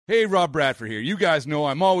Hey, Rob Bradford here. You guys know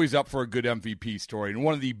I'm always up for a good MVP story, and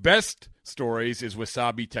one of the best stories is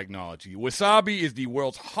Wasabi Technology. Wasabi is the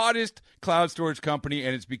world's hottest cloud storage company,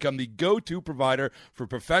 and it's become the go-to provider for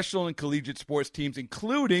professional and collegiate sports teams,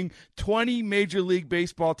 including 20 Major League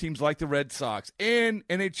Baseball teams like the Red Sox and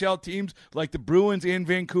NHL teams like the Bruins and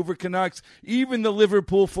Vancouver Canucks. Even the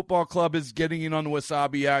Liverpool Football Club is getting in on the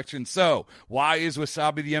Wasabi action. So, why is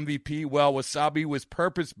Wasabi the MVP? Well, Wasabi was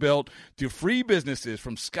purpose-built to free businesses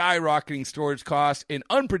from skyrocketing storage costs and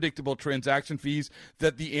unpredictable transaction fees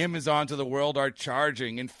that the Amazons of the world are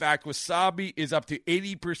charging. In fact, Wasabi is up to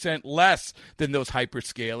 80% less than those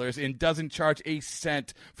hyperscalers and doesn't charge a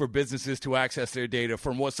cent for businesses to access their data.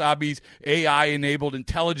 From Wasabi's AI-enabled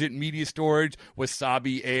intelligent media storage,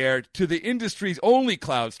 Wasabi Air, to the industry's only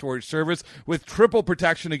cloud storage service with triple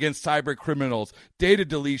protection against cyber criminals, data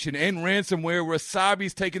deletion, and ransomware,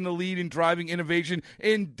 Wasabi's taken the lead in driving innovation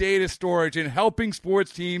in data storage and helping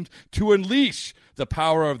sports teams to unleash the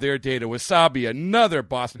power of their data. Wasabi, another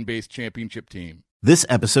Boston-based championship team. This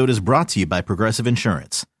episode is brought to you by Progressive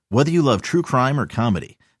Insurance. Whether you love true crime or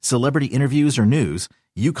comedy, celebrity interviews or news,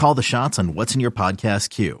 you call the shots on what's in your podcast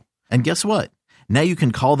queue. And guess what? Now you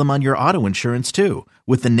can call them on your auto insurance too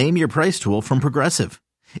with the Name Your Price tool from Progressive.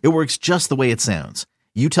 It works just the way it sounds.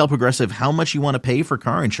 You tell Progressive how much you want to pay for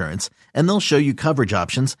car insurance, and they'll show you coverage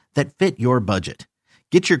options that fit your budget.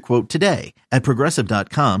 Get your quote today at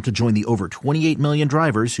Progressive.com to join the over 28 million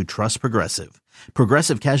drivers who trust Progressive.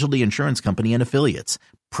 Progressive Casualty Insurance Company and Affiliates.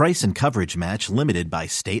 Price and coverage match limited by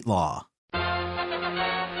state law.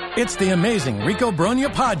 It's the Amazing Rico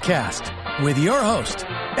Brogna podcast with your host,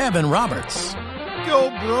 Evan Roberts. Rico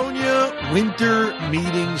Brogna winter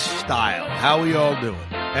meeting style. How are we all doing?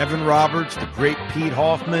 Evan Roberts, the great Pete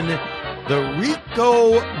Hoffman, the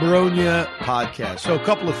Rico Brogna podcast. So a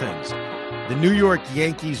couple of things. The New York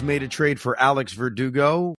Yankees made a trade for Alex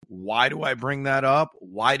Verdugo. Why do I bring that up?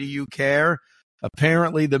 Why do you care?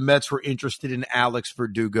 Apparently, the Mets were interested in Alex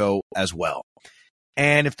Verdugo as well.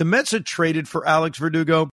 And if the Mets had traded for Alex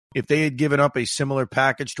Verdugo, if they had given up a similar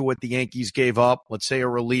package to what the Yankees gave up, let's say a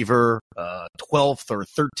reliever, 12th or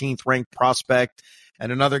 13th ranked prospect,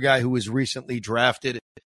 and another guy who was recently drafted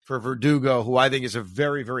for Verdugo, who I think is a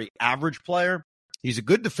very, very average player. He's a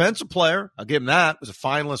good defensive player. I'll give him that. Was a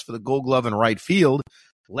finalist for the Gold Glove in right field.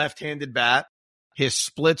 Left-handed bat. His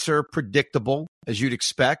splits are predictable, as you'd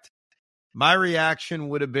expect. My reaction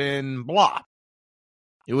would have been blah.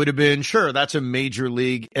 It would have been, sure, that's a major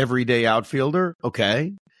league everyday outfielder.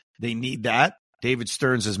 Okay, they need that. David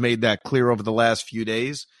Stearns has made that clear over the last few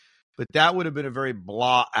days. But that would have been a very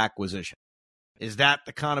blah acquisition. Is that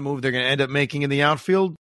the kind of move they're going to end up making in the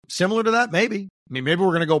outfield? Similar to that? Maybe. I mean, maybe we're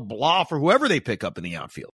going to go blah for whoever they pick up in the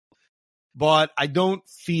outfield. But I don't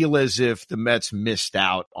feel as if the Mets missed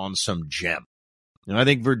out on some gem. And I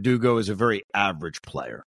think Verdugo is a very average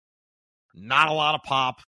player. Not a lot of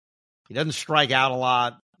pop. He doesn't strike out a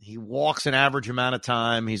lot. He walks an average amount of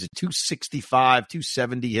time. He's a 265,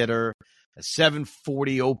 270 hitter, a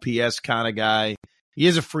 740 OPS kind of guy. He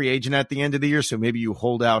is a free agent at the end of the year, so maybe you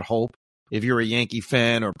hold out hope. If you're a Yankee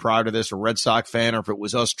fan or prior to this a Red Sox fan, or if it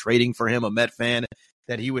was us trading for him, a Met fan,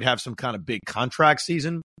 that he would have some kind of big contract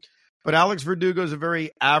season. But Alex Verdugo is a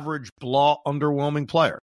very average, blah, underwhelming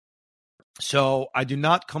player. So I do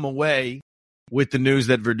not come away with the news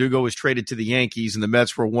that Verdugo was traded to the Yankees and the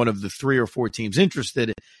Mets were one of the 3 or 4 teams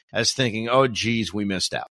interested as thinking, oh, geez, we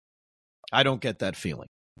missed out. I don't get that feeling.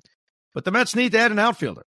 But the Mets need to add an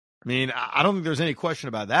outfielder. I mean, I don't think there's any question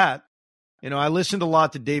about that. You know, I listened a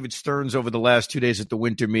lot to David Stearns over the last 2 days at the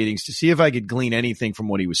winter meetings to see if I could glean anything from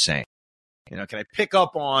what he was saying. You know, can I pick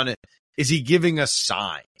up on, is he giving us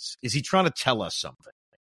signs? Is he trying to tell us something?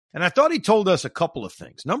 And I thought he told us a couple of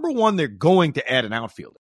things. Number one, they're going to add an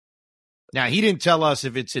outfielder. Now, he didn't tell us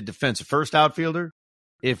if it's a defensive first outfielder,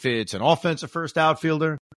 if it's an offensive first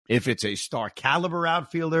outfielder, if it's a star caliber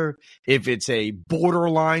outfielder, if it's a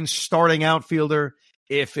borderline starting outfielder,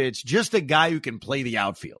 if it's just a guy who can play the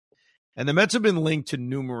outfield. And the Mets have been linked to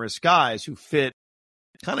numerous guys who fit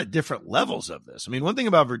kind of different levels of this. I mean, one thing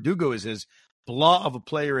about Verdugo is as blah of a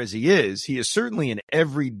player as he is certainly an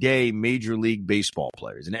everyday Major League Baseball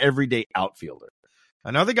player. He's an everyday outfielder.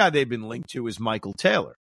 Another guy they've been linked to is Michael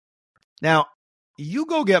Taylor. Now, you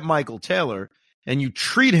go get Michael Taylor and you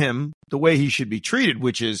treat him the way he should be treated,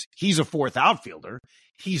 which is he's a fourth outfielder.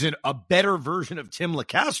 He's a better version of Tim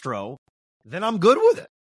LeCastro. Then I'm good with it.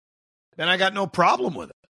 Then I got no problem with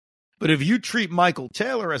it. But if you treat Michael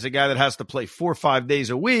Taylor as a guy that has to play 4 or 5 days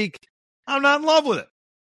a week, I'm not in love with it.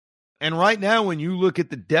 And right now, when you look at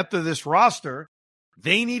the depth of this roster,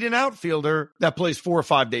 they need an outfielder that plays 4 or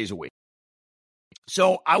 5 days a week.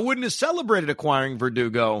 So I wouldn't have celebrated acquiring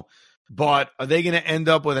Verdugo, but are they going to end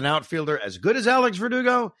up with an outfielder as good as Alex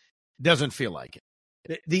Verdugo? Doesn't feel like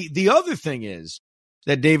it. The other thing is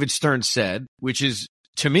that David Stern said, which is,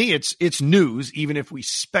 to me, it's news, even if we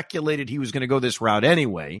speculated he was going to go this route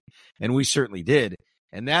anyway, and we certainly did,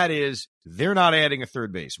 and that is they're not adding a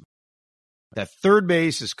third baseman. That third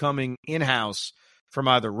base is coming in-house from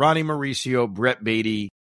either Ronnie Mauricio, Brett Baty,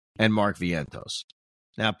 and Mark Vientos.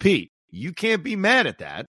 Now, Pete, you can't be mad at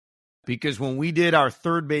that, because when we did our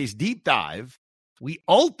third base deep dive, we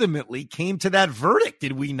ultimately came to that verdict,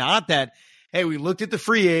 did we not? That, hey, we looked at the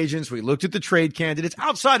free agents, we looked at the trade candidates,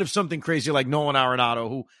 outside of something crazy like Nolan Arenado,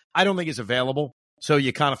 who I don't think is available, so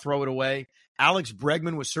you kind of throw it away. Alex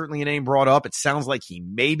Bregman was certainly a name brought up. It sounds like he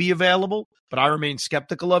may be available, but I remain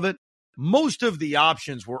skeptical of it. Most of the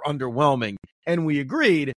options were underwhelming, and we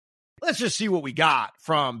agreed, let's just see what we got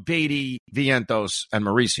from Baty, Vientos, and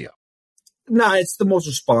Mauricio. No, it's the most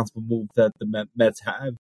responsible move that the Mets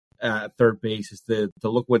have at third base is to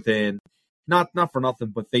look within. Not for nothing,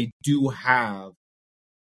 but they do have,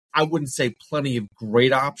 I wouldn't say plenty of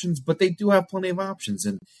great options, but they do have plenty of options.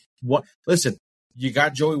 And listen, you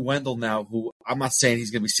got Joey Wendell now, who I'm not saying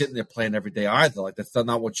he's going to be sitting there playing every day either. Like, that's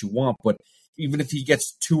not what you want. But even if he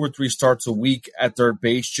gets 2 or 3 starts a week at third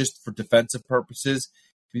base just for defensive purposes,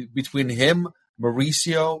 between him,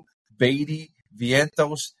 Mauricio, Baty,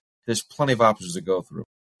 Vientos, there's plenty of options to go through.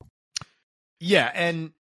 Yeah,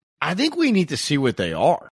 and I think we need to see what they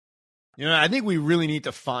are. I think we really need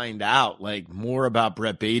to find out more about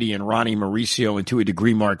Brett Baty and Ronnie Mauricio and to a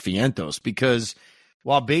degree Mark Vientos, because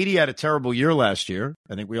while Baty had a terrible year last year,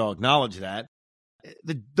 I think we all acknowledge that,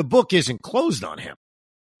 the book isn't closed on him.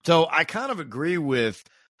 So I kind of agree with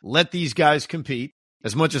let these guys compete.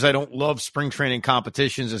 As much as I don't love spring training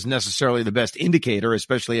competitions as necessarily the best indicator,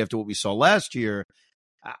 especially after what we saw last year,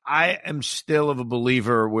 I am still of a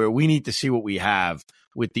believer where we need to see what we have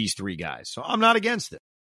with these 3 guys. So I'm not against it.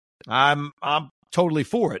 I'm totally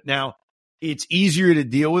for it. Now, it's easier to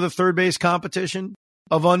deal with a third base competition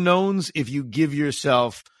of unknowns if you give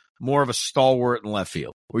yourself more of a stalwart in left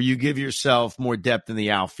field, or you give yourself more depth in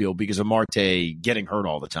the outfield because of Marte getting hurt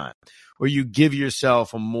all the time, or you give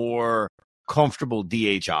yourself a more comfortable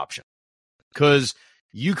DH option. Because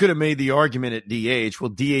you could have made the argument at DH, well,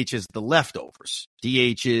 DH is the leftovers.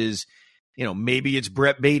 DH is, maybe it's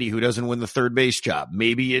Brett Baty who doesn't win the third base job.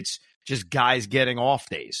 Maybe it's just guys getting off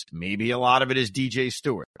days. Maybe a lot of it is DJ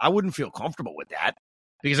Stewart. I wouldn't feel comfortable with that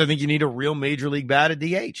because I think you need a real major league bat at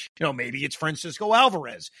DH. Maybe it's Francisco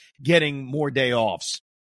Alvarez getting more day offs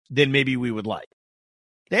than maybe we would like.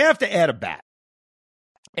 They have to add a bat.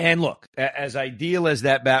 And look, as ideal as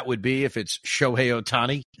that bat would be if it's Shohei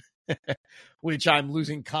Ohtani, which I'm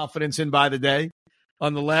losing confidence in by the day.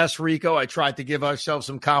 On the last Rico, I tried to give ourselves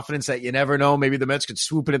some confidence that you never know. Maybe the Mets could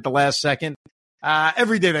swoop it at the last second.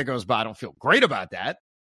 Every day that goes by, I don't feel great about that.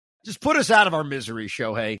 Just put us out of our misery,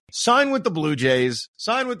 Shohei. Sign with the Blue Jays,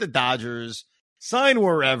 sign with the Dodgers, sign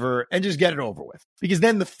wherever, and just get it over with. Because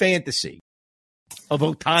then the fantasy of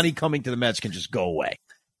Ohtani coming to the Mets can just go away.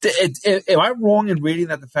 Am I wrong in reading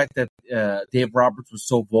that the fact that Dave Roberts was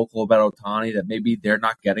so vocal about Ohtani that maybe they're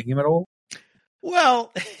not getting him at all?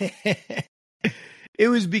 Well, it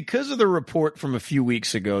was because of the report from a few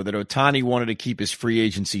weeks ago that Ohtani wanted to keep his free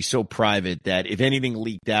agency so private that if anything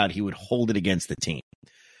leaked out, he would hold it against the team.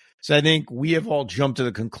 So I think we have all jumped to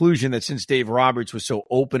the conclusion that since Dave Roberts was so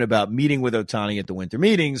open about meeting with Ohtani at the winter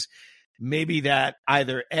meetings, maybe that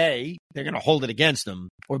either A, they're going to hold it against him,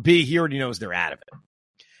 or B, he already knows they're out of it.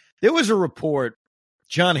 There was a report,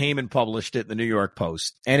 John Heyman published it in the New York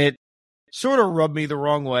Post, and it sort of rubbed me the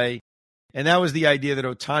wrong way. And that was the idea that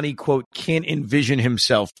Ohtani, quote, can't envision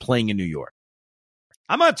himself playing in New York.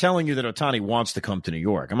 I'm not telling you that Ohtani wants to come to New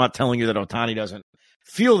York. I'm not telling you that Ohtani doesn't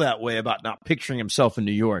feel that way about not picturing himself in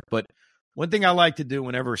New York. But one thing I like to do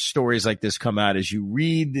whenever stories like this come out is you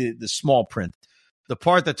read the small print, the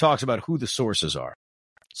part that talks about who the sources are.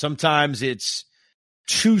 Sometimes it's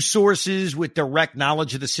 2 sources with direct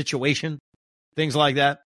knowledge of the situation, things like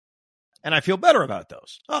that. And I feel better about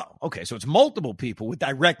those. Oh, okay, so it's multiple people with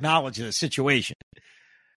direct knowledge of the situation.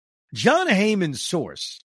 John Heyman's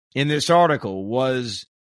source in this article was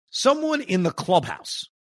someone in the clubhouse.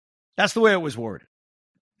 That's the way it was worded.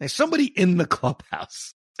 Now, somebody in the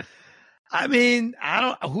clubhouse. I mean,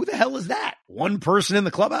 who the hell is that? One person in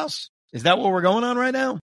the clubhouse? Is that what we're going on right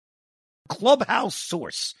now? Clubhouse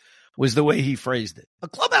source was the way he phrased it. A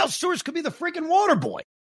clubhouse source could be the freaking water boy.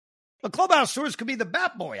 A clubhouse source could be the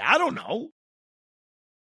bat boy. I don't know.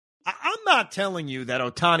 I'm not telling you that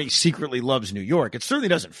Ohtani secretly loves New York. It certainly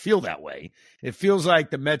doesn't feel that way. It feels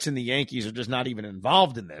like the Mets and the Yankees are just not even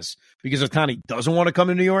involved in this because Ohtani doesn't want to come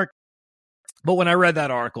to New York. But when I read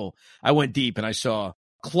that article, I went deep and I saw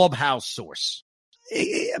Clubhouse source.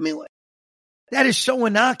 I mean, that is so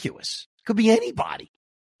innocuous. It could be anybody.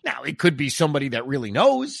 Now, it could be somebody that really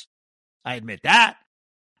knows. I admit that.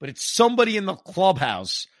 But it's somebody in the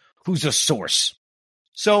clubhouse who's a source.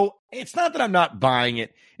 So it's not that I'm not buying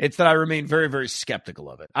it. It's that I remain very, very skeptical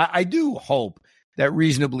of it. I do hope that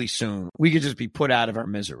reasonably soon we could just be put out of our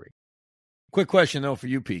misery. Quick question, though, for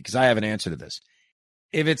you, Pete, because I have an answer to this.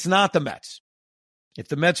 If it's not the Mets, if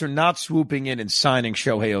the Mets are not swooping in and signing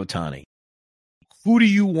Shohei Ohtani, who do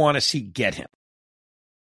you want to see get him?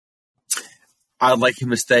 I'd like him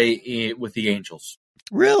to stay with the Angels.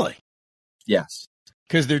 Really? Yes.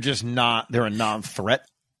 Because they're just not, they're a non-threat?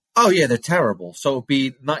 Oh, yeah, they're terrible. So it'd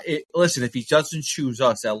be not. Listen, if he doesn't choose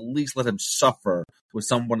us, at least let him suffer with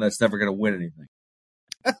someone that's never going to win anything.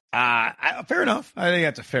 Fair enough. I think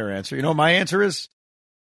that's a fair answer. You know what my answer is?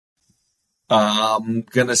 I'm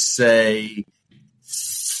going to say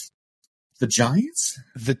the Giants?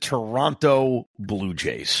 The Toronto Blue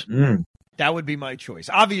Jays. That would be my choice.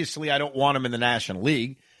 Obviously, I don't want him in the National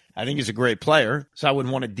League. I think he's a great player, so I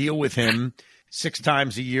wouldn't want to deal with him 6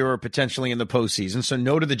 times a year or potentially in the postseason. So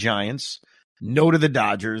no to the Giants, no to the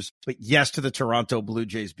Dodgers, but yes to the Toronto Blue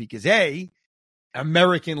Jays because A,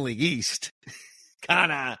 American League East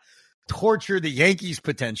kind of torture the Yankees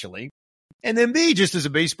potentially. And then B, just as a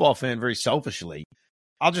baseball fan, very selfishly,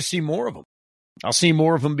 I'll just see more of him. I'll see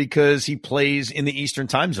more of him because he plays in the Eastern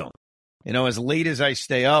time zone. You know, as late as I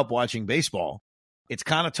stay up watching baseball, it's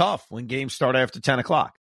kind of tough when games start after 10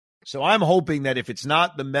 o'clock. So I'm hoping that if it's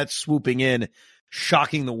not the Mets swooping in,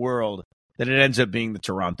 shocking the world, that it ends up being the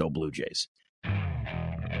Toronto Blue Jays.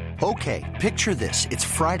 Okay, picture this. It's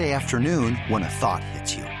Friday afternoon when a thought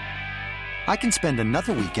hits you. I can spend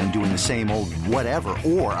another weekend doing the same old whatever,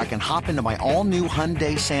 or I can hop into my all-new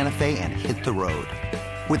Hyundai Santa Fe and hit the road.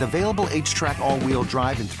 With available H-Track all-wheel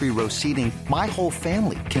drive and 3-row seating, my whole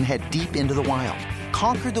family can head deep into the wild.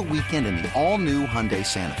 Conquer the weekend in the all-new Hyundai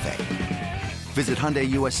Santa Fe. Visit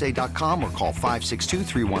HyundaiUSA.com or call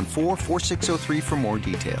 562-314-4603 for more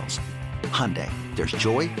details. Hyundai, there's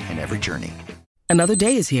joy in every journey. Another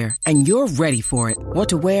day is here, and you're ready for it. What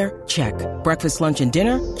to wear? Check. Breakfast, lunch, and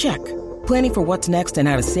dinner? Check. Planning for what's next and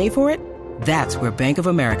how to save for it? That's where Bank of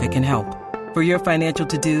America can help. For your financial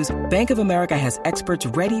to-dos, Bank of America has experts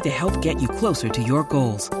ready to help get you closer to your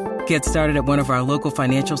goals. Get started at one of our local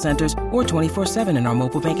financial centers or 24/7 in our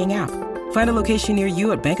mobile banking app. Find a location near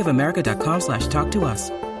you at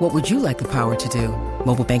bankofamerica.com/talktous. What would you like the power to do?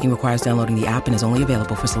 Mobile banking requires downloading the app and is only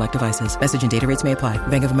available for select devices. Message and data rates may apply.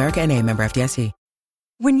 Bank of America NA, member FDIC.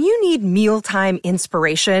 When you need mealtime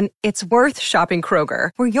inspiration, it's worth shopping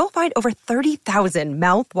Kroger, where you'll find over 30,000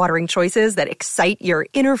 mouth-watering choices that excite your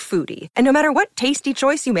inner foodie. And no matter what tasty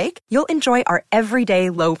choice you make, you'll enjoy our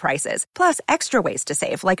everyday low prices, plus extra ways to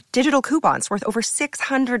save, like digital coupons worth over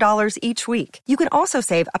 $600 each week. You can also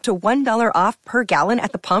save up to $1 off per gallon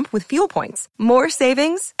at the pump with fuel points. More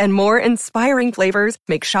savings and more inspiring flavors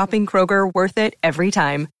make shopping Kroger worth it every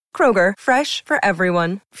time. Kroger, fresh for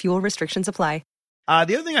everyone. Fuel restrictions apply.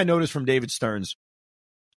 The other thing I noticed from David Stearns,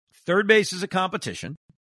 third base is a competition.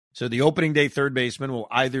 So the opening day third baseman will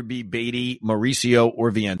either be Beatty, Mauricio, or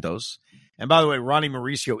Vientos. And by the way, Ronnie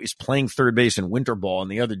Mauricio is playing third base in winter ball, and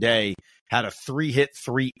the other day had a 3-hit,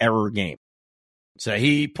 3-error game. So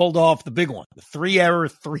he pulled off the big one, the 3-error,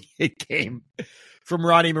 3-hit game from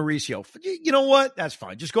Ronnie Mauricio. You know what? That's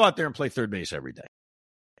fine. Just go out there and play third base every day.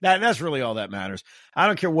 That's really all that matters. I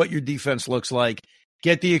don't care what your defense looks like.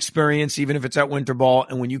 Get the experience, even if it's at winter ball.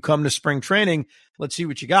 And when you come to spring training, let's see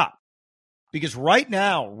what you got. Because right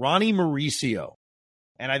now, Ronnie Mauricio,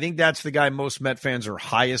 and I think that's the guy most Met fans are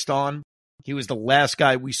highest on. He was the last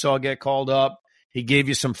guy we saw get called up. He gave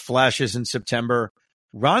you some flashes in September.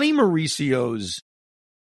 Ronnie Mauricio's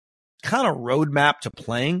kind of roadmap to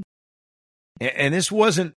playing, and this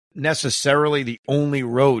wasn't necessarily the only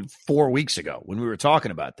road 4 weeks ago when we were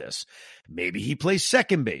talking about this. Maybe he plays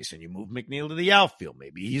second base and you move McNeil to the outfield.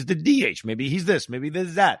 Maybe he's the DH. Maybe he's this. Maybe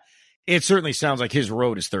there's that. It certainly sounds like his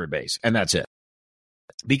road is third base, and that's it.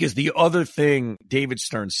 Because the other thing David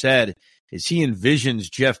Stern said is he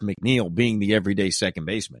envisions Jeff McNeil being the everyday second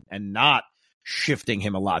baseman and not shifting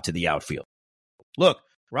him a lot to the outfield. Look,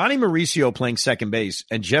 Ronnie Mauricio playing second base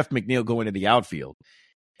and Jeff McNeil going to the outfield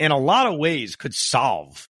in a lot of ways could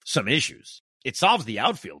solve some issues. It solves the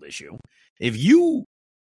outfield issue. If you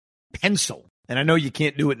pencil, and I know you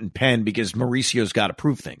can't do it in pen because Mauricio's got to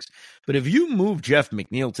prove things, but if you move Jeff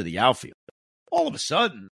McNeil to the outfield, all of a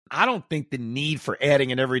sudden, I don't think the need for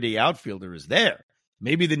adding an everyday outfielder is there.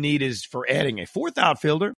 Maybe the need is for adding a fourth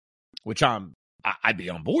outfielder, which I'd be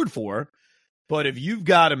on board for. But if you've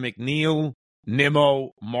got a McNeil,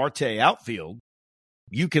 Nimmo, Marte outfield,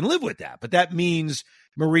 you can live with that. But that means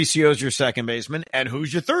Mauricio's your second baseman, and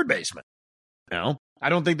who's your third baseman? I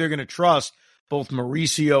don't think they're going to trust both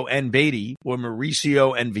Mauricio and Beatty or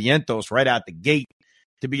Mauricio and Vientos right out the gate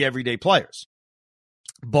to be everyday players.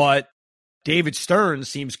 But David Stearns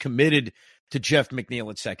seems committed to Jeff McNeil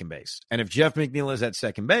at second base. And if Jeff McNeil is at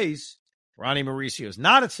second base, Ronnie Mauricio is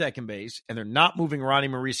not at second base, and they're not moving Ronnie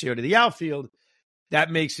Mauricio to the outfield, that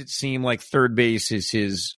makes it seem like third base is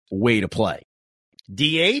his way to play.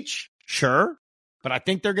 DH, sure, but I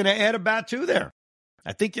think they're going to add a bat too there.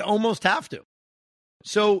 I think you almost have to.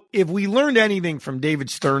 So if we learned anything from David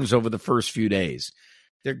Stearns over the first few days,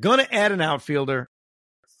 they're going to add an outfielder.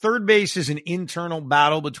 Third base is an internal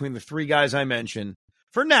battle between the three guys I mentioned.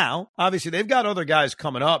 For now, obviously, they've got other guys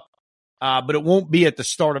coming up, but it won't be at the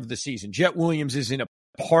start of the season. Jet Williams isn't a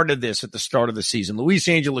part of this at the start of the season. Luis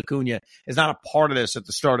Angel Acuna is not a part of this at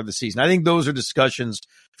the start of the season. I think those are discussions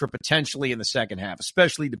for potentially in the second half,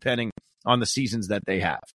 especially depending on the seasons that they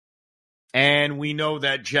have. And we know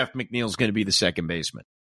that Jeff McNeil is going to be the second baseman.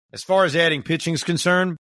 As far as adding pitching is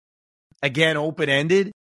concerned, again,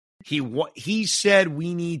 open-ended. He said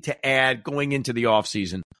we need to add, going into the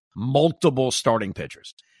offseason, multiple starting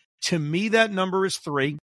pitchers. To me, that number is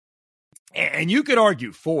 3. And you could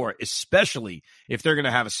argue 4, especially if they're going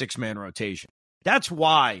to have a 6-man rotation. That's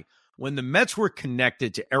why when the Mets were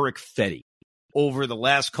connected to Eric Fetty over the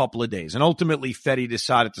last couple of days, and ultimately Fetty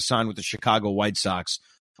decided to sign with the Chicago White Sox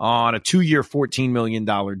on a 2-year, $14 million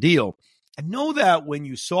deal. I know that when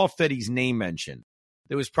you saw Fetty's name mentioned,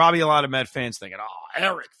 there was probably a lot of Met fans thinking, oh,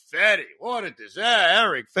 Eric Fetty, what a disaster,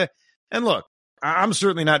 Eric Fetty. And look, I'm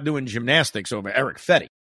certainly not doing gymnastics over Eric Fetty.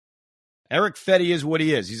 Eric Fetty is what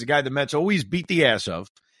he is. He's a guy the Mets always beat the ass of.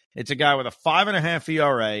 It's a guy with a 5.5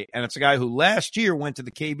 ERA, and it's a guy who last year went to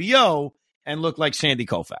the KBO and looked like Sandy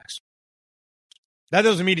Koufax. That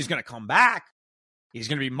doesn't mean he's going to come back. He's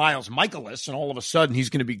going to be Miles Michaelis, and all of a sudden he's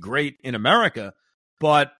going to be great in America.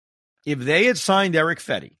 But if they had signed Eric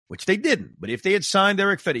Fetty, which they didn't, but if they had signed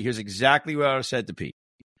Eric Fetty, here's exactly what I would have said to Pete.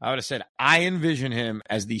 I would have said, I envision him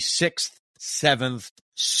as the 6th, 7th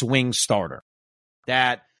swing starter.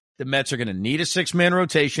 That the Mets are going to need a 6-man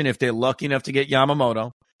rotation if they're lucky enough to get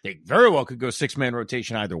Yamamoto. They very well could go 6-man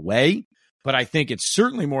rotation either way, but I think it's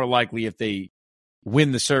certainly more likely if they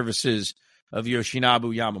win the services of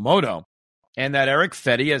Yoshinobu Yamamoto. And that Eric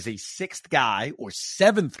Fetty as a 6th guy or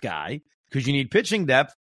 7th guy, because you need pitching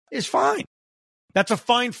depth, is fine. That's a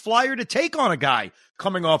fine flyer to take on a guy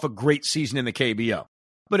coming off a great season in the KBO.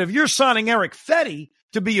 But if you're signing Eric Fetty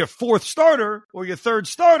to be your 4th starter or your 3rd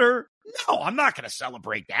starter, no, I'm not going to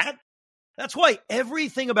celebrate that. That's why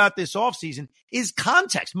everything about this offseason is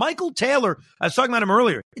context. Michael Taylor, I was talking about him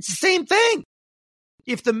earlier, it's the same thing.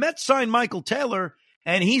 If the Mets sign Michael Taylor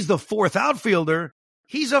and he's the 4th outfielder,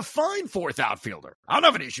 he's a fine 4th outfielder. I don't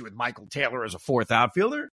have an issue with Michael Taylor as a 4th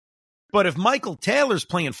outfielder. But if Michael Taylor's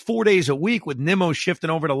playing 4 days a week with Nimmo shifting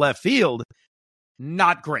over to left field,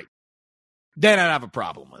 not great. Then I'd have a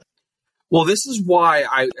problem with it. Well, this is why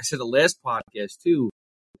I said the last podcast, too.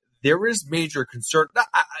 There is major concern.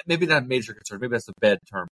 Maybe not major concern. Maybe that's a bad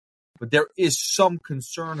term. But there is some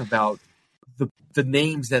concern about the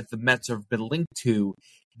names that the Mets have been linked to.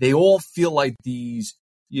 They all feel like these,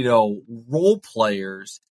 role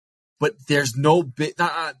players, but there's no bit.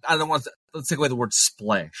 I don't want to. Let's take away the word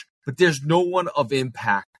splash. But there's no one of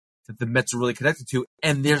impact that the Mets are really connected to,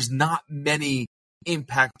 and there's not many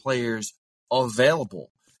impact players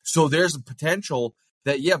available. So there's a potential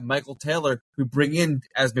that, Michael Taylor, we bring in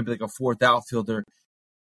as maybe like a 4th outfielder,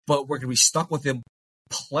 but we're going to be stuck with him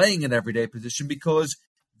playing an everyday position because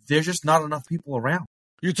there's just not enough people around.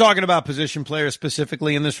 You're talking about position players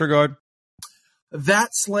specifically in this regard? That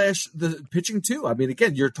 / the pitching too. I mean,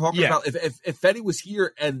 again, you're talking about if Fetty was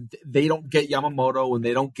here and they don't get Yamamoto and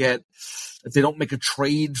if they don't make a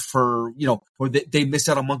trade for, or they miss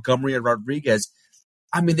out on Montgomery and Rodriguez.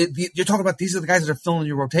 I mean, you're talking about these are the guys that are filling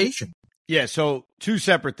your rotation. Yeah. So 2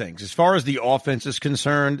 separate things. As far as the offense is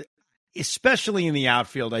concerned, especially in the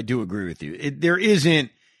outfield, I do agree with you. There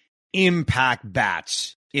isn't impact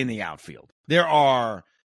bats in the outfield. There are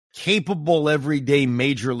capable everyday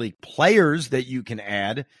major league players that you can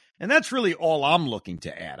add. And that's really all I'm looking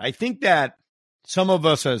to add. I think that some of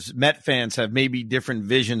us as Met fans have maybe different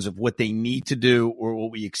visions of what they need to do or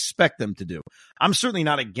what we expect them to do. I'm certainly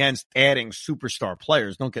not against adding superstar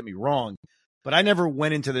players. Don't get me wrong, but I never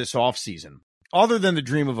went into this offseason, other than the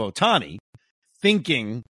dream of Ohtani,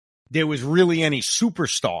 thinking there was really any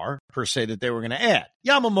superstar, per se, that they were going to add.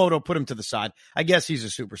 Yamamoto, put him to the side. I guess he's a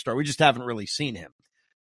superstar. We just haven't really seen him.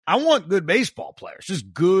 I want good baseball players,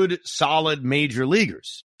 just good, solid major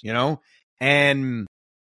leaguers, you know? And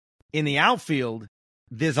in the outfield,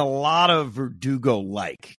 there's a lot of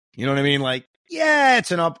Verdugo-like. You know what I mean? Like, yeah,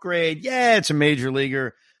 it's an upgrade. Yeah, it's a major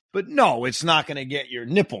leaguer. But no, it's not going to get your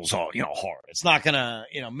nipples all, hard. It's not going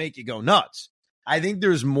to, make you go nuts. I think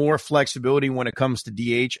there's more flexibility when it comes to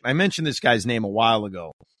DH. I mentioned this guy's name a while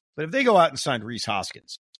ago. But if they go out and signed Rhys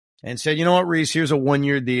Hoskins and said, you know what, Rhys, here's a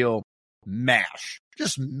 1-year deal. Mash.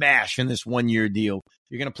 Just mash in this 1-year deal.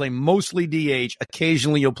 You're going to play mostly DH.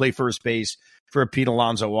 Occasionally you'll play first base for a Pete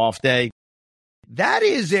Alonso off day. That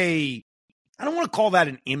is I don't want to call that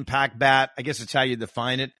an impact bat. I guess it's how you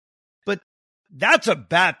define it. But that's a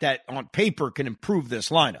bat that on paper can improve this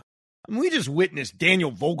lineup. I mean, we just witnessed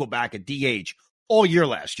Daniel Vogelbach at DH all year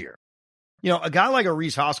last year. A guy like a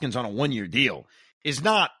Rhys Hoskins on a 1-year deal is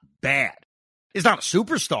not bad. It's not a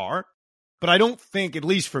superstar, but I don't think, at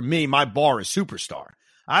least for me, my bar is superstar.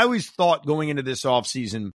 I always thought going into this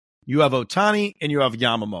offseason, you have Ohtani and you have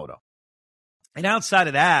Yamamoto. And outside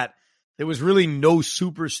of that, there was really no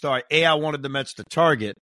superstar, A, I wanted the Mets to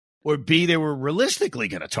target, or B, they were realistically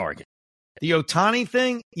going to target. The Ohtani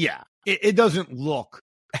thing, yeah, it doesn't look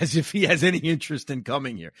as if he has any interest in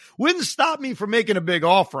coming here. Wouldn't stop me from making a big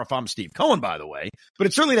offer if I'm Steve Cohen, by the way, but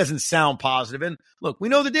it certainly doesn't sound positive. And look, we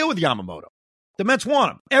know the deal with Yamamoto. The Mets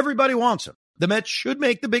want him. Everybody wants him. The Mets should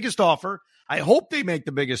make the biggest offer. I hope they make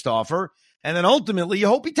the biggest offer. And then ultimately, you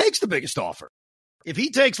hope he takes the biggest offer. If he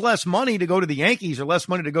takes less money to go to the Yankees or less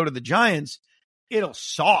money to go to the Giants, it'll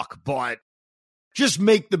suck, but just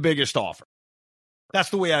make the biggest offer. That's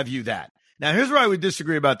the way I view that. Now, here's where I would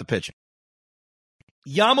disagree about the pitching.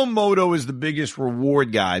 Yamamoto is the biggest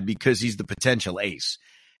reward guy because he's the potential ace.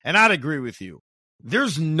 And I'd agree with you.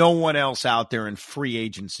 There's no one else out there in free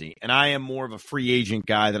agency, and I am more of a free agent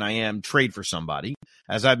guy than I am trade for somebody,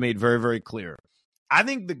 as I've made very, very clear. I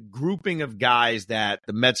think the grouping of guys that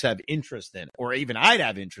the Mets have interest in, or even I'd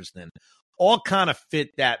have interest in, all kind of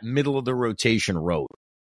fit that middle of the rotation road.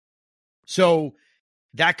 So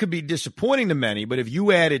that could be disappointing to many, but if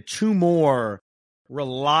you added 2 more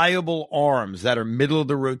reliable arms that are middle of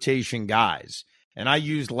the rotation guys, and I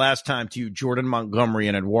used last time to you Jordan Montgomery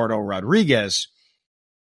and Eduardo Rodriguez,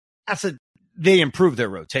 they improved their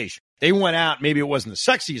rotation. They went out, maybe it wasn't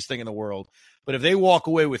the sexiest thing in the world, but if they walk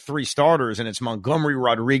away with 3 starters and it's Montgomery,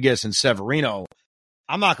 Rodriguez, and Severino,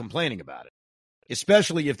 I'm not complaining about it,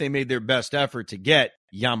 especially if they made their best effort to get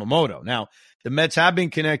Yamamoto. Now, the Mets have been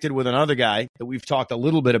connected with another guy that we've talked a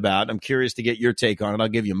little bit about. I'm curious to get your take on it. I'll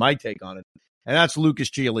give you my take on it, and that's Lucas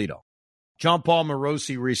Giolito. John Paul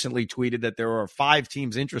Morosi recently tweeted that there are 5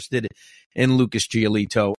 teams interested in Lucas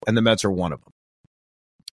Giolito, and the Mets are one of them.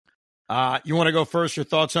 You want to go first? Your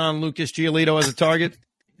thoughts on Lucas Giolito as a target?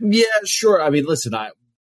 Yeah, sure. I mean, listen,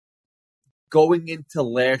 going into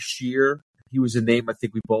last year, he was a name I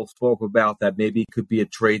think we both spoke about that maybe could be a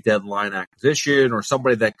trade deadline acquisition or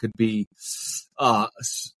somebody that could be a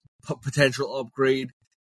potential upgrade.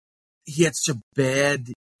 He had such a bad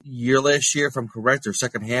year last year, if I'm correct, or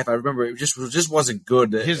second half. I remember it just wasn't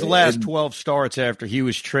good. His last 12 starts after he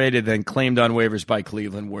was traded and claimed on waivers by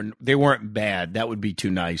Cleveland weren't bad. That would be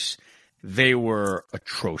too nice. They were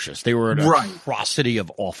atrocious. They were an atrocity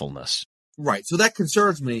of awfulness. Right. So that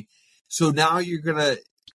concerns me. So now you're going to,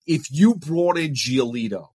 if you brought in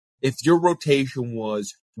Giolito, if your rotation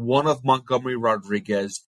was one of Montgomery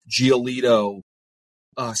Rodriguez, Giolito,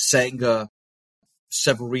 Senga,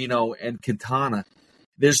 Severino, and Quintana,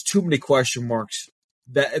 there's too many question marks.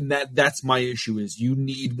 That's my issue is you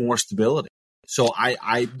need more stability. So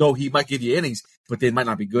I know he might give you innings, but they might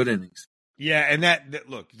not be good innings. Yeah, and that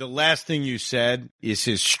look, the last thing you said is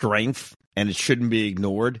his strength, and it shouldn't be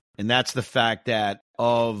ignored. And that's the fact that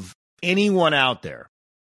of anyone out there,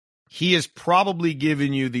 he has probably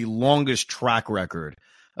given you the longest track record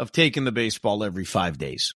of taking the baseball every 5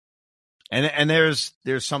 days. And there's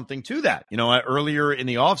something to that. Earlier in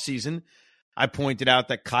the offseason, I pointed out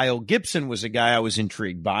that Kyle Gibson was a guy I was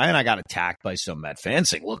intrigued by, and I got attacked by some Met fans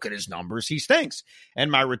saying, look at his numbers, he stinks. And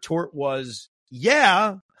my retort was,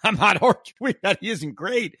 yeah, I'm not arguing that he isn't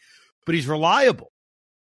great, but he's reliable.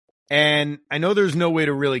 And I know there's no way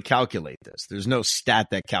to really calculate this. There's no stat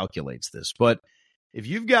that calculates this. But if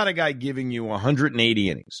you've got a guy giving you 180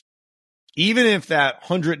 innings, even if that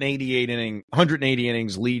 180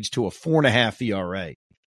 innings leads to a 4.5 ERA,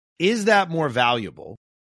 is that more valuable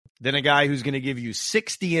than a guy who's going to give you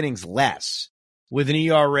 60 innings less with an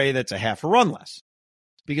ERA that's a half a run less?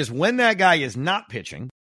 Because when that guy is not pitching,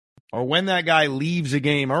 or when that guy leaves a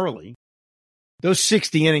game early, those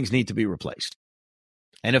 60 innings need to be replaced.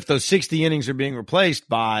 And if those 60 innings are being replaced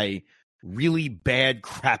by really bad,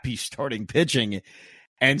 crappy starting pitching,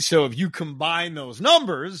 and so if you combine those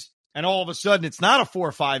numbers and all of a sudden it's not a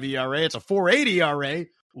 4.5 ERA, it's a 4.8 ERA,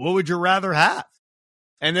 what would you rather have?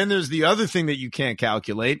 And then there's the other thing that you can't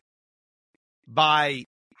calculate. By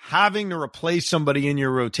having to replace somebody in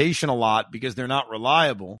your rotation a lot because they're not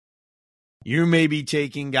reliable, you may be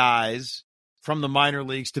taking guys from the minor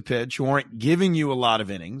leagues to pitch who aren't giving you a lot of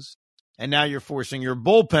innings, and now you're forcing your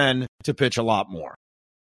bullpen to pitch a lot more.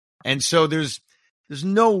 And so there's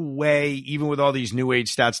no way, even with all these new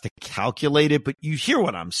age stats, to calculate it, but you hear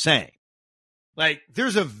what I'm saying. Like,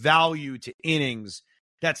 there's a value to innings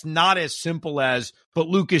that's not as simple as, but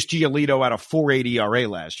Lucas Giolito had a 4.8 ERA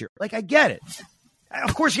last year. Like, I get it.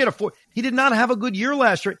 Of course, he did not have a good year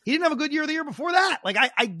last year. He didn't have a good year the year before that. Like,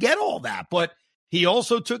 I get all that, but he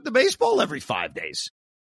also took the baseball every 5 days.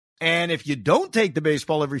 And if you don't take the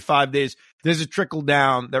baseball every 5 days, there's a trickle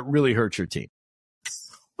down that really hurts your team.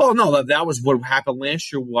 Oh, no, that was what happened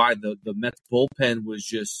last year, why the Mets bullpen was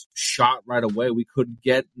just shot right away. We couldn't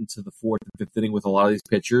get into the fourth and fifth inning with a lot of these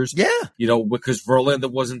pitchers. Yeah. Because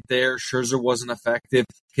Verlander wasn't there, Scherzer wasn't effective,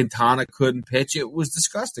 Quintana couldn't pitch. It was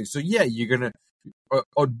disgusting. So, yeah, you're going to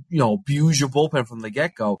abuse your bullpen from the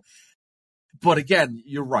get-go. But, again,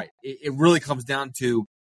 you're right. It really comes down to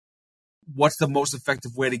what's the most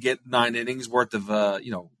effective way to get 9 innings worth of,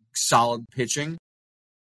 solid pitching.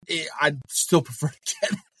 I'd still prefer to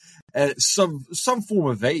get some form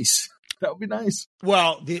of ace. That would be nice.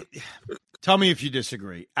 Well, tell me if you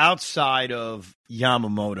disagree. Outside of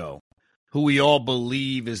Yamamoto, who we all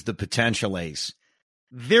believe is the potential ace,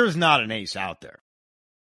 there's not an ace out there.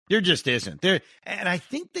 There just isn't. And I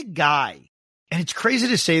think the guy, and it's crazy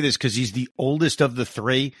to say this because he's the oldest of the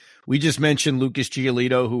three. We just mentioned Lucas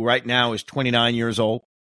Giolito, who right now is 29 years old,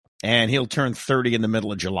 and he'll turn 30 in the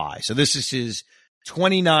middle of July. So this is his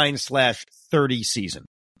 29/30 season.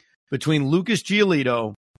 Between Lucas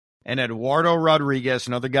Giolito and Eduardo Rodriguez,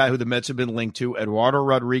 another guy who the Mets have been linked to, Eduardo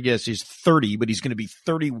Rodriguez is 30, but he's going to be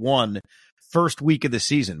 31 first week of the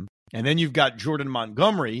season. And then you've got Jordan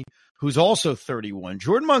Montgomery, who's also 31.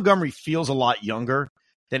 Jordan Montgomery feels a lot younger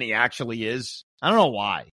than he actually is. I don't know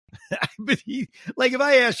why. But if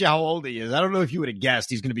I asked you how old he is, I don't know if you would have guessed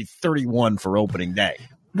he's going to be 31 for opening day.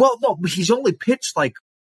 Well, no, but he's only pitched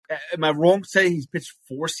am I wrong to say he's pitched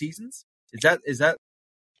 4 seasons? Is that?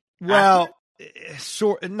 Well,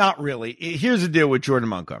 not really. Here's the deal with Jordan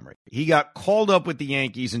Montgomery. He got called up with the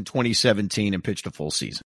Yankees in 2017 and pitched a full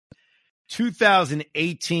season.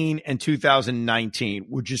 2018 and 2019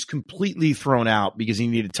 were just completely thrown out because he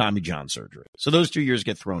needed Tommy John surgery. So those 2 years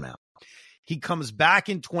get thrown out. He comes back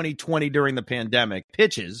in 2020 during the pandemic,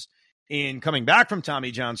 pitches in coming back from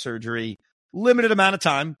Tommy John surgery, limited amount of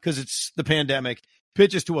time because it's the pandemic,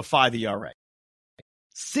 pitches to a 5 ERA.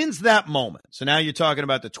 Since that moment, so now you're talking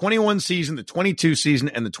about the 21 season, the 22 season,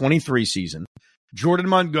 and the 23 season, Jordan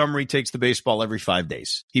Montgomery takes the baseball every 5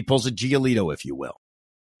 days. He pulls a Giolito, if you will.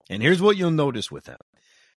 And here's what you'll notice with him.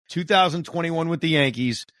 2021 with the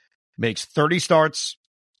Yankees, makes 30 starts,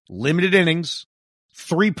 limited innings,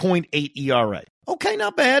 3.8 ERA. Okay,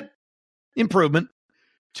 not bad. Improvement.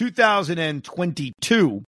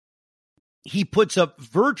 2022, he puts up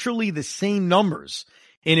virtually the same numbers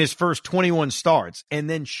in his first 21 starts, and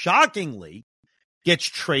then shockingly gets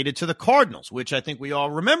traded to the Cardinals, which I think we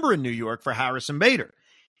all remember in New York for Harrison Bader.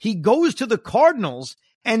 He goes to the Cardinals,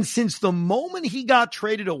 and since the moment he got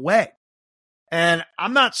traded away, and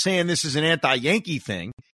I'm not saying this is an anti-Yankee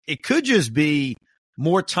thing, it could just be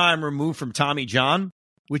more time removed from Tommy John,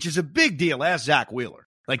 which is a big deal. Ask Zach Wheeler.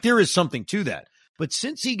 Like, there is something to that. But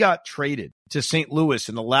since he got traded to St. Louis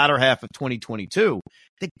in the latter half of 2022,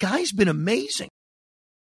 the guy's been amazing.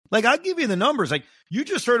 Like, I'll give you the numbers. Like, you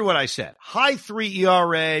just heard what I said. High 3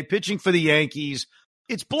 ERA, pitching for the Yankees.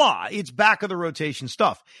 It's blah. It's back of the rotation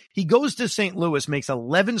stuff. He goes to St. Louis, makes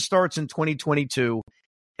 11 starts in 2022,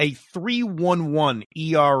 a 3.11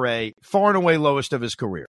 ERA, far and away lowest of his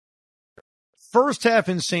career. First half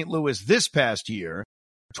in St. Louis this past year,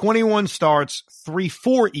 21 starts,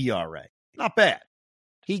 3.4 ERA. Not bad.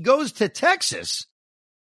 He goes to Texas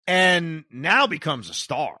and now becomes a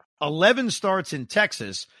star. 11 starts in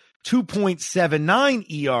Texas, 2.79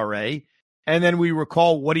 ERA, and then we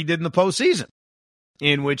recall what he did in the postseason,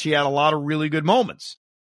 in which he had a lot of really good moments.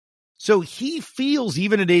 So he feels,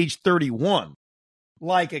 even at age 31,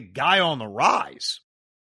 like a guy on the rise.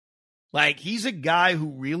 Like, he's a guy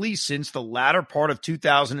who really, since the latter part of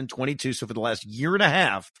 2022, so for the last year and a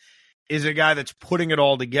half, is a guy that's putting it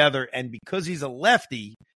all together. And because he's a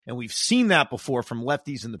lefty, and we've seen that before from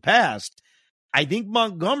lefties in the past, I think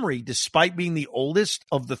Montgomery, despite being the oldest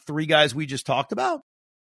of the three guys we just talked about,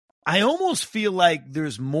 I almost feel like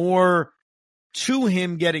there's more to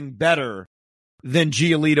him getting better than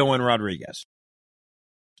Giolito and Rodriguez.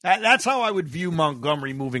 That's how I would view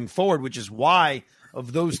Montgomery moving forward, which is why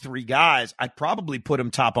of those three guys, I'd probably put him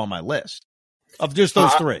top on my list of just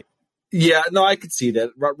those three. Yeah, no, I could see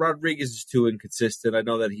that. Rodriguez is too inconsistent. I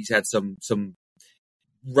know that he's had some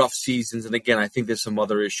rough seasons, and again, I think there's some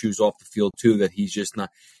other issues off the field too that he's just not.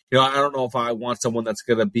 I don't know if I want someone that's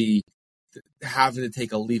going to be having to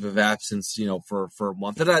take a leave of absence, for a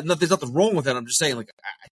month. And there's nothing wrong with that. I'm just saying,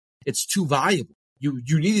 it's too valuable. You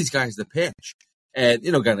need these guys to pitch. And,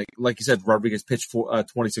 kind of, like you said, Rodriguez pitched for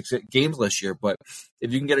 26 games last year. But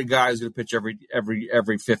if you can get a guy who's going to pitch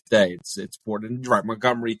every fifth day, it's important. And you're right,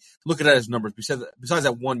 Montgomery, looking at his numbers, besides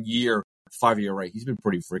that 1 year, 5-year rate, he's been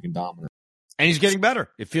pretty freaking dominant. And he's getting better.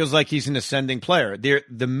 It feels like he's an ascending player.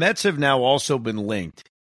 The Mets have now also been linked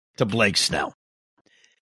to Blake Snell.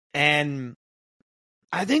 And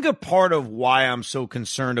I think a part of why I'm so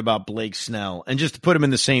concerned about Blake Snell, and just to put him in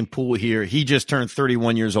the same pool here, he just turned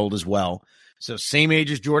 31 years old as well. So same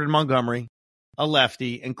age as Jordan Montgomery, a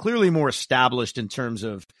lefty, and clearly more established in terms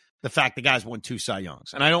of the fact the guy's won 2 Cy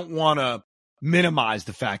Youngs. And I don't want to minimize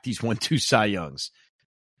the fact he's won 2 Cy Youngs.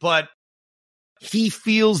 But he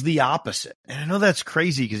feels the opposite. And I know that's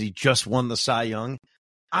crazy because he just won the Cy Young.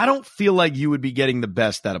 I don't feel like you would be getting the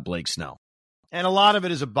best out of Blake Snell. And a lot of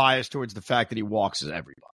it is a bias towards the fact that he walks as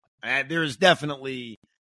everybody. There is definitely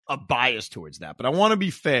a bias towards that. But I want to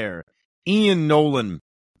be fair. Ian Nolan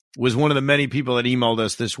was one of the many people that emailed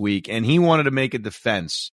us this week, and he wanted to make a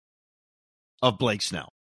defense of Blake Snell.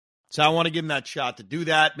 So I want to give him that shot to do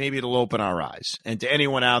that. Maybe it'll open our eyes. And to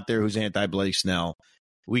anyone out there who's anti-Blake Snell,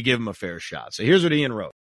 we give him a fair shot. So here's what Ian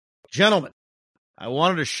wrote. Gentlemen, I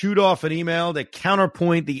wanted to shoot off an email to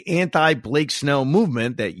counterpoint the anti-Blake Snell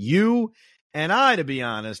movement that you and I, to be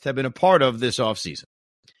honest, have been a part of this offseason.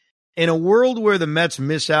 In a world where the Mets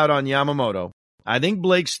miss out on Yamamoto, I think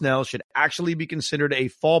Blake Snell should actually be considered a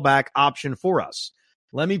fallback option for us.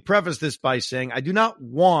 Let me preface this by saying I do not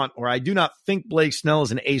think Blake Snell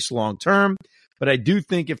is an ace long term, but I do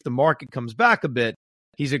think if the market comes back a bit,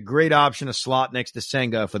 he's a great option to slot next to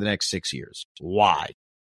Senga for the next 6 years. Why?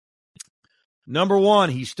 Number one,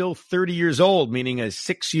 he's still 30 years old, meaning a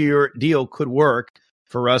 6-year deal could work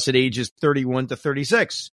for us at ages 31 to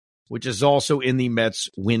 36, which is also in the Mets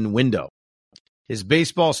win window. His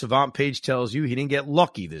baseball savant page tells you he didn't get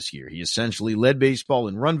lucky this year. He essentially led baseball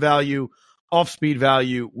in run value, off-speed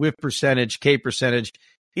value, whiff percentage, K percentage.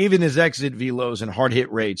 Even his exit velos and hard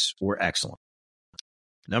hit rates were excellent.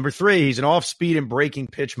 Number three, he's an off-speed and breaking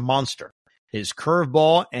pitch monster. His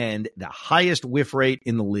curveball and the highest whiff rate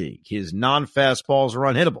in the league. His non-fastballs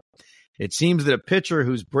are unhittable. It seems that a pitcher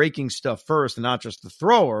who's breaking stuff first and not just the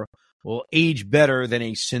thrower will age better than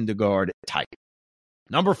a Syndergaard type.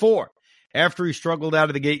 Number four, after he struggled out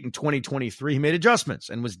of the gate in 2023, he made adjustments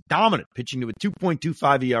and was dominant, pitching to a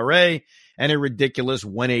 2.25 ERA and a ridiculous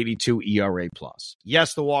 182 ERA+.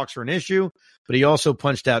 Yes, the walks are an issue, but he also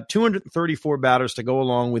punched out 234 batters to go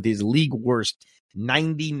along with his league worst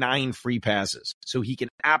 99 free passes, so he can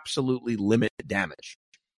absolutely limit damage.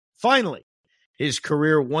 Finally, his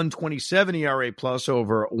career 127 ERA+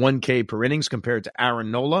 over 1K per innings compared to Aaron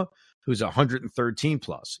Nola, who's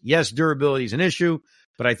 113+. Yes, durability is an issue,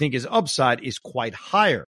 but I think his upside is quite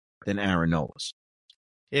higher than Aaron Nola's.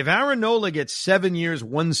 If Aaron Nola gets 7 years,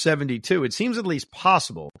 172, it seems at least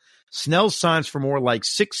possible Snell signs for more like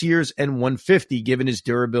 6 years and 150 given his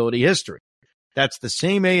durability history. That's the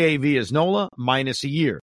same AAV as Nola minus a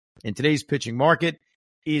year. In today's pitching market,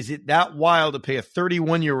 is it that wild to pay a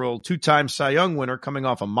 31-year-old two-time Cy Young winner coming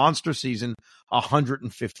off a monster season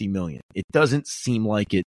 $150 million? It doesn't seem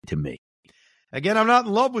like it to me. Again, I'm not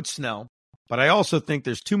in love with Snell, but I also think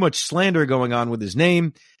there's too much slander going on with his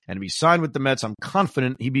name, and if he signed with the Mets, I'm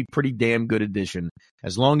confident he'd be a pretty damn good addition,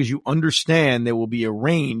 as long as you understand there will be a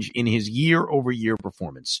range in his year-over-year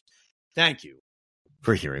performance. Thank you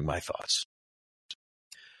for hearing my thoughts.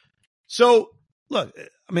 So, look,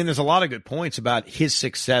 I mean, there's a lot of good points about his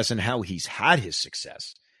success and how he's had his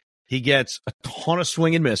success. He gets a ton of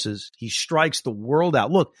swing and misses. He strikes the world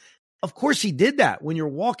out. Look, of course he did that. When you're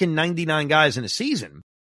walking 99 guys in a season,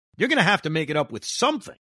 you're going to have to make it up with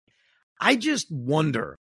something. I just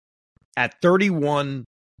wonder at 31,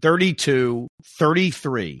 32,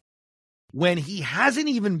 33, when he hasn't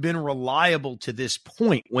even been reliable to this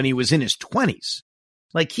point when he was in his 20s.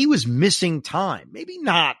 Like he was missing time, maybe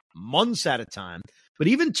not months at a time, but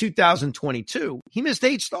even 2022, he missed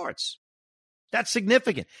 8 starts. That's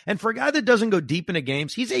significant. And for a guy that doesn't go deep into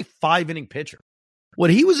games, he's a 5-inning pitcher. What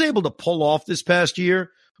he was able to pull off this past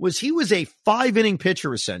year was he was a 5-inning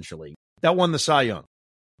pitcher, essentially, that won the Cy Young.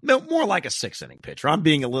 No, more like a 6-inning pitcher. I'm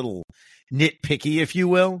being a little nitpicky, if you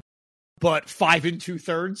will, but 5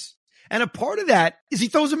 2/3. And a part of that is he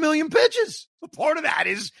throws a million pitches. A part of that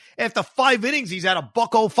is after 5 innings, he's at a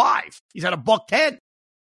 $105. He's at a $110.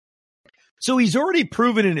 So he's already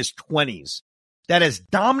proven in his 20s that as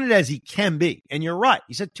dominant as he can be, and you're right,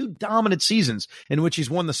 he's had 2 dominant seasons in which he's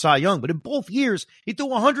won the Cy Young, but in both years, he threw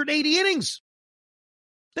 180 innings.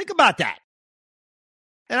 Think about that.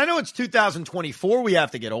 And I know it's 2024. We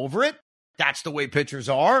have to get over it. That's the way pitchers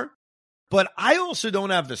are. But I also don't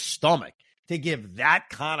have the stomach to give that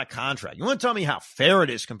kind of contract. You want to tell me how fair it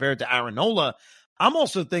is compared to Aaron Nola? I'm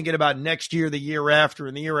also thinking about next year, the year after,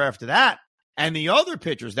 and the year after that, and the other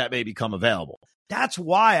pitchers that may become available. That's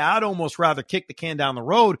why I'd almost rather kick the can down the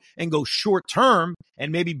road and go short term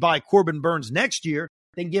and maybe buy Corbin Burnes next year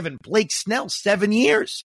than giving Blake Snell 7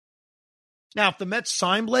 years. Now, if the Mets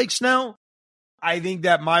sign Blake Snell, I think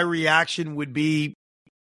that my reaction would be,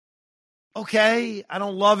 okay, I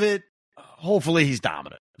don't love it. Hopefully he's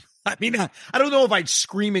dominant. I mean, I don't know if I'd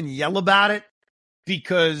scream and yell about it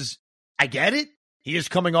because I get it. He is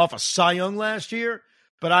coming off a Cy Young last year,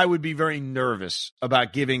 but I would be very nervous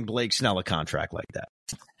about giving Blake Snell a contract like that.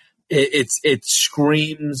 It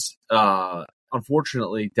screams,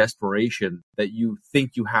 unfortunately, desperation that you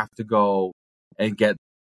think you have to go and get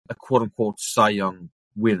a quote-unquote Cy Young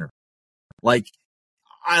winner. Like,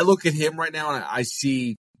 I look at him right now and I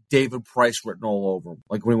see David Price written all over him.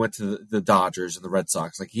 Like when he went to the Dodgers and the Red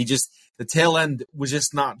Sox. Like the tail end was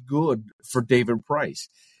just not good for David Price.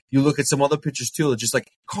 You look at some other pitchers too, just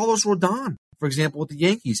like Carlos Rodon, for example, with the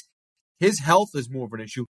Yankees. His health is more of an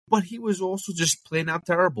issue, but he was also just playing out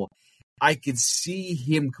terrible. I could see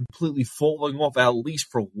him completely falling off at least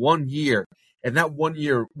for 1 year, and that 1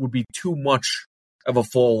 year would be too much of a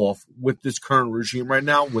fall off with this current regime right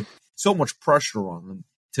now, with so much pressure on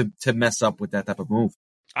them to mess up with that type of move.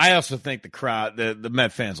 I also think the crowd, the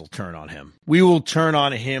Met fans will turn on him. We will turn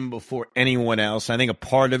on him before anyone else. I think a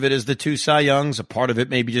part of it is the 2 Cy Youngs. A part of it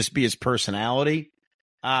maybe just be his personality.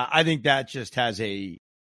 I think that just has a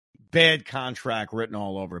bad contract written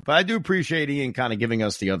all over it. But I do appreciate Ian kind of giving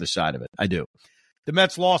us the other side of it. I do. The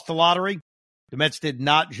Mets lost the lottery. The Mets did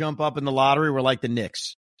not jump up in the lottery. We're like the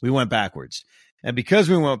Knicks. We went backwards. And because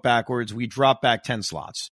we went backwards, we dropped back 10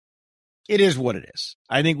 slots. It is what it is.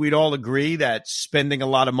 I think we'd all agree that spending a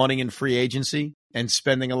lot of money in free agency and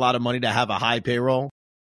spending a lot of money to have a high payroll,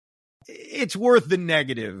 it's worth the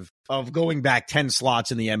negative of going back 10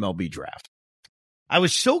 slots in the MLB draft. I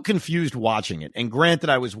was so confused watching it. And granted,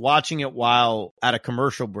 I was watching it while at a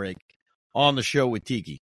commercial break on the show with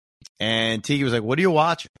Tiki. And Tiki was like, "What are you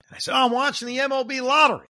watching?" And I said, "Oh, I'm watching the MLB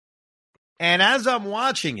lottery." And as I'm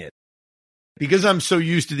watching it, because I'm so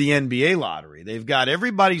used to the NBA lottery, they've got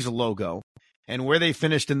everybody's logo and where they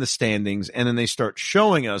finished in the standings, and then they start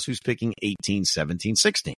showing us who's picking 18, 17,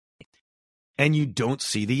 16. And you don't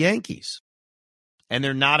see the Yankees. And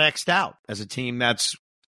they're not X'd out as a team that's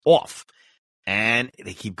off. And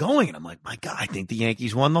they keep going, and I'm like, my God, I think the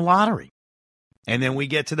Yankees won the lottery. And then we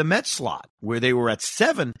get to the Mets slot, where they were at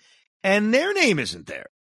 7, and their name isn't there.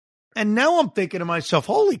 And now I'm thinking to myself,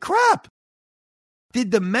 holy crap.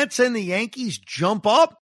 Did the Mets and the Yankees jump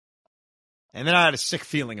up? And then I had a sick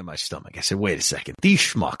feeling in my stomach. I said, wait a second. These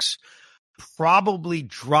schmucks probably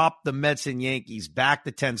dropped the Mets and Yankees back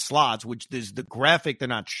to 10 slots, which is the graphic they're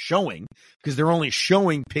not showing because they're only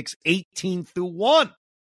showing picks 18 through 1.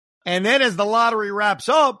 And then as the lottery wraps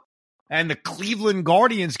up and the Cleveland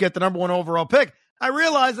Guardians get the number 1 overall pick, I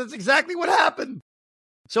realize that's exactly what happened.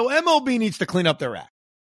 So MLB needs to clean up their act.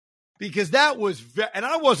 Because that was, and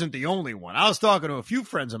I wasn't the only one. I was talking to a few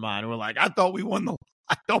friends of mine who were like, I thought we won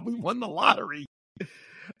the lottery.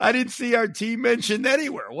 I didn't see our team mentioned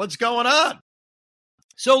anywhere. What's going on?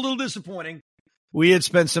 So a little disappointing. We had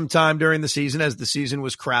spent some time during the season as the season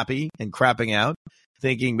was crappy and crapping out,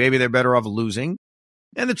 thinking maybe they're better off losing.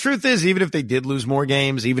 And the truth is, even if they did lose more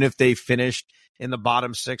games, even if they finished in the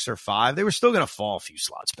bottom 6 or 5, they were still going to fall a few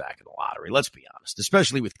slots back in the lottery. Let's be honest,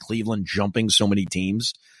 especially with Cleveland jumping so many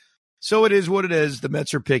teams. So it is what it is. The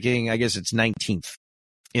Mets are picking, I guess it's 19th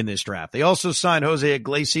in this draft. They also signed Jose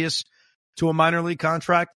Iglesias to a minor league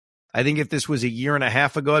contract. I think if this was a year and a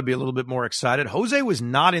half ago, I'd be a little bit more excited. Jose was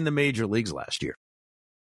not in the major leagues last year.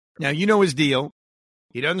 Now, you know his deal.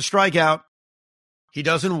 He doesn't strike out. He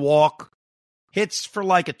doesn't walk. Hits for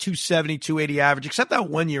like a 270, 280 average, except that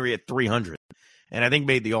 1 year he had 300 and I think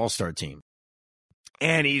made the All-Star team.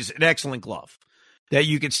 And he's an excellent glove that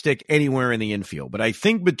you could stick anywhere in the infield. But I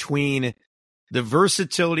think between the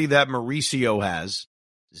versatility that Mauricio has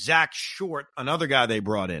Zach Short, another guy they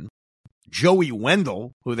brought in, Joey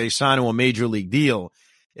Wendell, who they signed to a major league deal.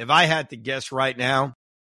 If I had to guess right now,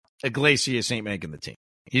 Iglesias ain't making the team.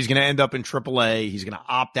 He's going to end up in AAA. He's going to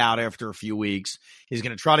opt out after a few weeks. He's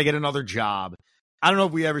going to try to get another job. I don't know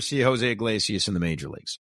if we ever see Jose Iglesias in the major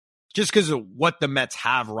leagues, just because of what the Mets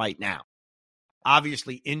have right now.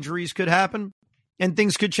 Obviously, injuries could happen and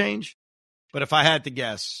things could change. But if I had to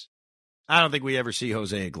guess, I don't think we ever see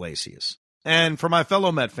Jose Iglesias. And for my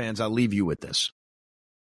fellow Met fans, I'll leave you with this.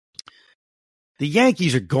 The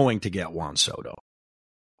Yankees are going to get Juan Soto.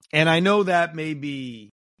 And I know that may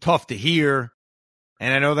be tough to hear.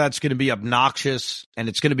 And I know that's going to be obnoxious and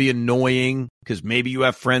it's going to be annoying because maybe you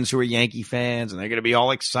have friends who are Yankee fans and they're going to be all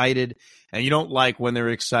excited and you don't like when they're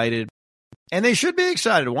excited. And they should be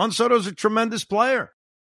excited. Juan Soto's a tremendous player.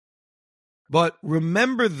 But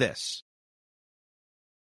remember this.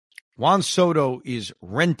 Juan Soto is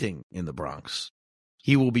renting in the Bronx.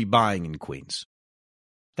 He will be buying in Queens.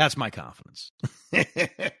 That's my confidence.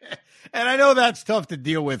 And I know that's tough to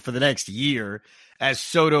deal with for the next year as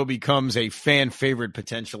Soto becomes a fan favorite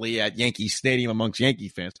potentially at Yankee Stadium amongst Yankee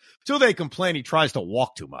fans. Till they complain he tries to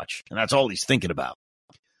walk too much, and that's all he's thinking about.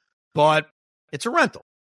 But it's a rental.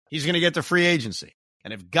 He's going to get to free agency.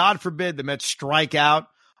 And if, God forbid, the Mets strike out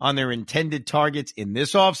on their intended targets in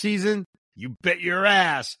this offseason, you bet your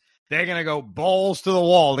ass they're going to go balls to the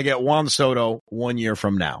wall to get Juan Soto 1 year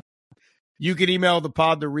from now. You can email the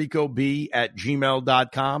pod to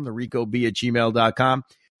ricob@gmail.com, the ricob@gmail.com.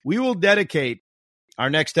 We will dedicate our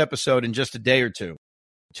next episode in just a day or two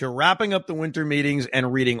to wrapping up the winter meetings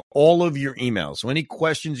and reading all of your emails. So any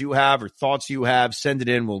questions you have or thoughts you have, send it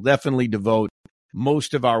in. We'll definitely devote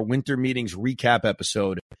most of our winter meetings recap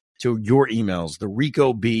episode to your emails, the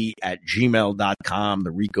ricob@gmail.com, the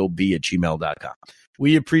ricob@gmail.com.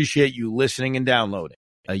 We appreciate you listening and downloading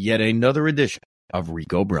yet another edition of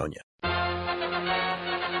Rico Brogna.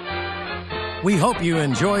 We hope you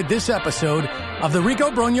enjoyed this episode of the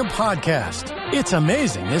Rico Brogna podcast. It's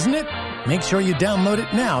amazing, isn't it? Make sure you download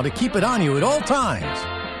it now to keep it on you at all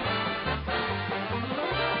times.